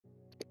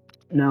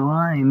Now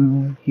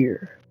I'm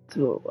here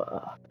to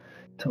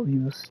tell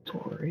you a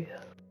story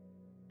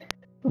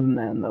of a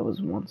man that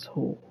was once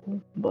whole,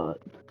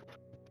 but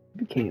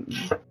became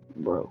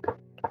broke.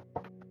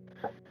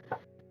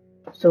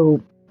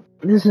 So,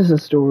 this is a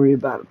story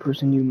about a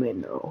person you may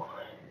know.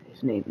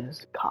 His name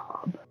is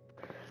Cobb.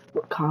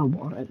 What Cobb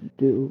wanted to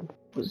do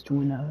was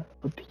join a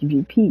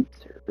PvP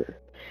server.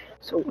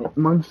 So,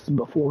 months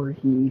before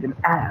he even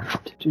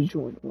asked to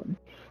join one,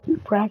 he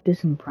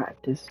practiced and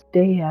practiced,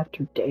 day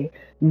after day,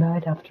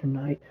 night after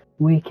night,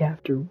 week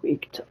after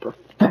week, to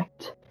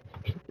perfect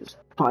his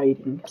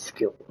fighting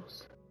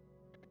skills.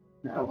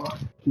 Now,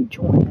 he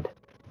joined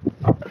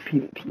a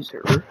PvP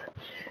server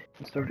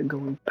and started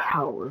going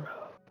power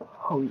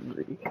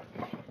hungry.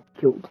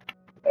 Killed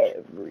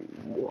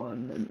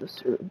everyone in the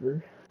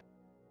server.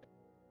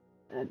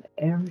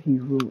 And he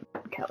ruined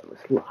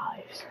countless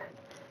lives,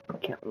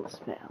 countless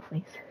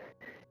families,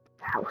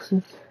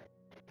 houses,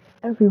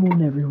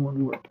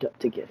 everyone worked up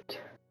to get.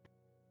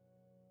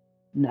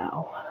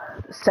 Now,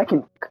 the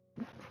second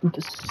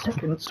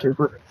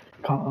server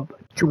Cobb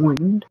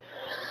joined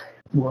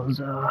was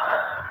a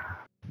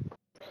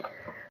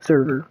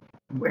server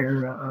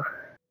where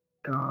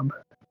Cobb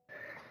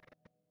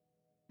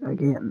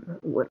again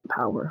went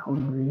power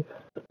hungry.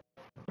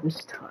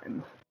 This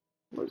time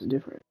was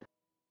different.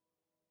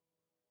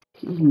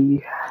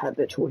 He had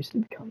the choice to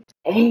become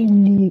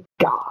any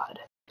god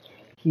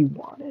he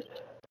wanted.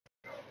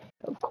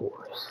 Of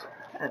course,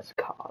 as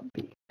Cobb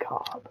being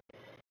Cobb,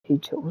 he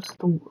chose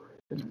Thor,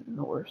 the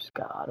Norse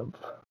god of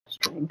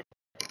strength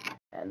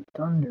and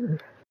thunder.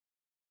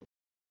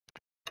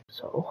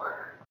 So,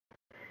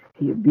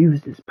 he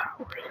abused his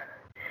powers,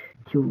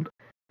 killed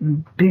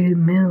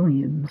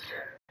millions.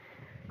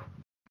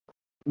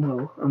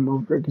 Well, I'm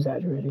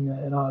over-exaggerating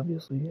that,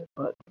 obviously,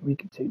 but we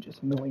could say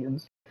just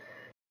millions.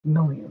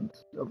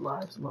 Millions of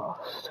lives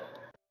lost.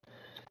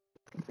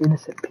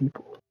 Innocent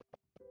people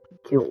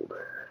killed.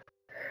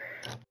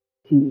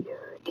 He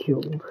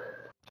killed.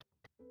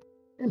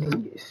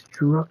 And he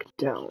struck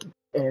down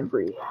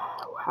every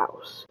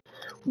house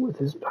with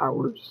his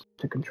powers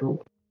to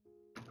control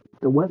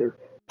the weather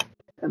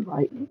and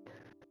lightning.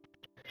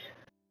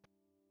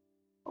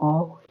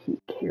 All he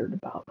cared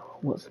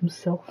about was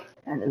himself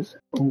and his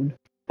own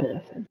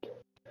benefit.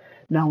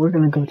 Now we're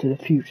gonna go to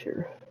the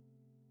future.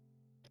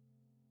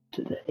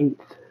 To the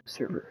 8th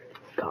server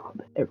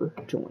Cobb ever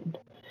joined.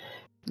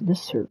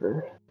 This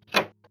server,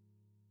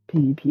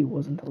 PvP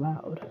wasn't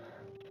allowed,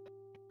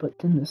 but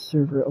then the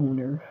server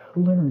owner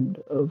learned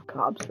of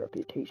Cobb's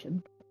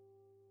reputation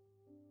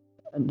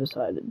and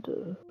decided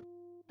to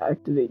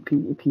activate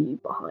PvP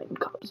behind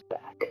Cobb's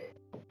back.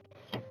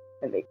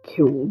 And they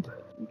killed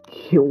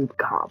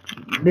Cobb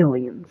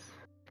millions,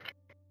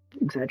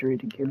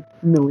 exaggerate again,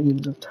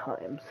 millions of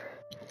times.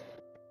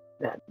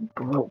 That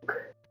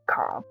broke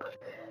Cobb.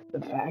 The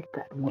fact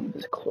that one of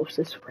his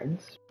closest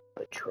friends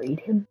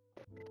betrayed him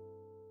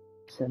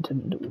sent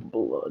him to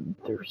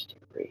bloodthirsty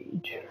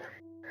rage.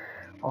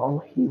 All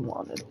he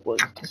wanted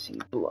was to see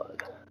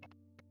blood.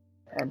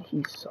 And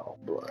he saw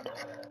blood.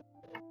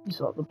 He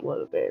saw the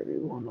blood of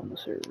everyone on the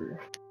server.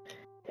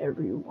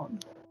 Everyone.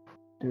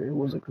 There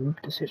was a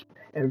group decision.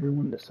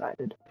 Everyone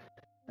decided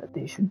that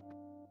they should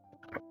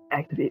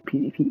activate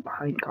PvP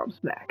behind Cobb's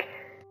back.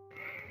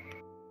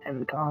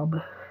 And Cobb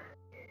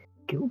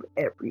killed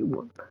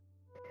everyone.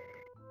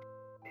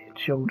 It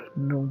showed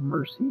no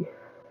mercy.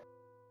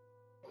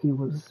 He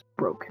was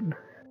broken.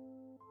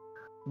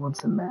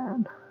 Once a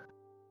man,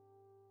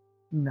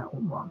 now a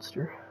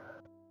monster.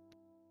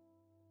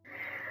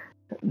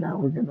 Now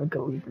we're gonna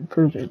go even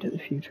further into the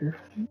future,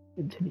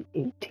 into the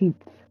 18th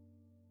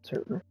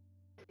server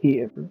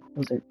he ever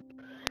was in.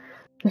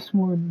 This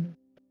one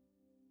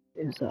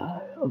is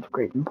of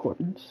great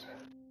importance,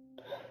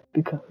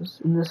 because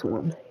in this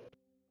one,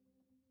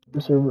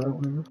 the server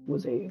owner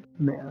was a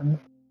man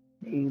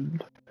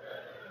named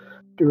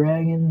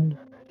Dragon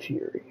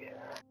Fury.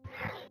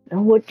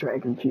 Now what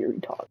Dragon Fury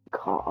taught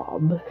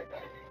Cobb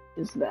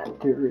is that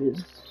there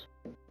is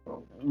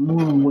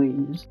more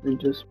ways than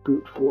just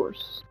brute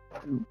force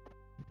and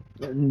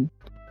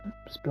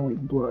spilling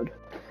blood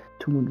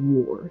to win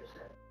wars.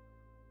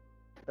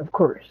 Of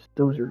course,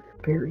 those are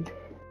very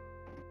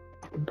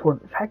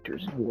important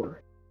factors in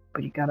war,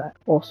 but you gotta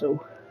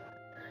also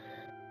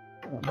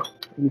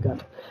you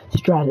gotta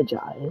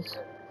strategize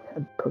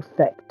and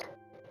perfect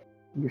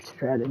your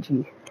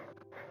strategy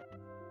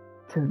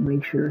to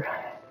make sure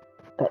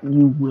that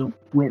you will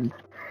win.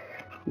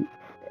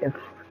 If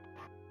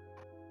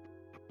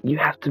you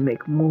have to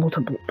make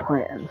multiple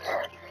plans,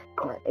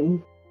 plan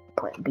A,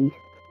 plan B,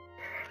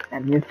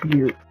 and if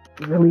you're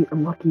really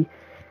unlucky,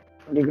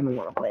 you're gonna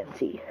want to plan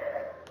C.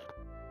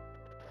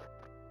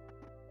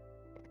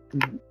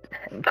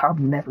 And Cobb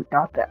never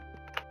got that.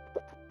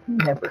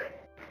 Never.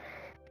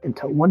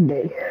 Until one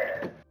day,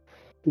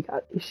 he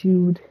got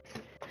issued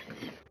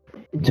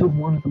into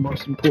one of the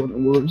most important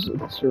wars of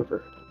the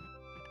server.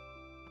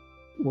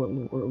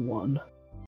 World War I.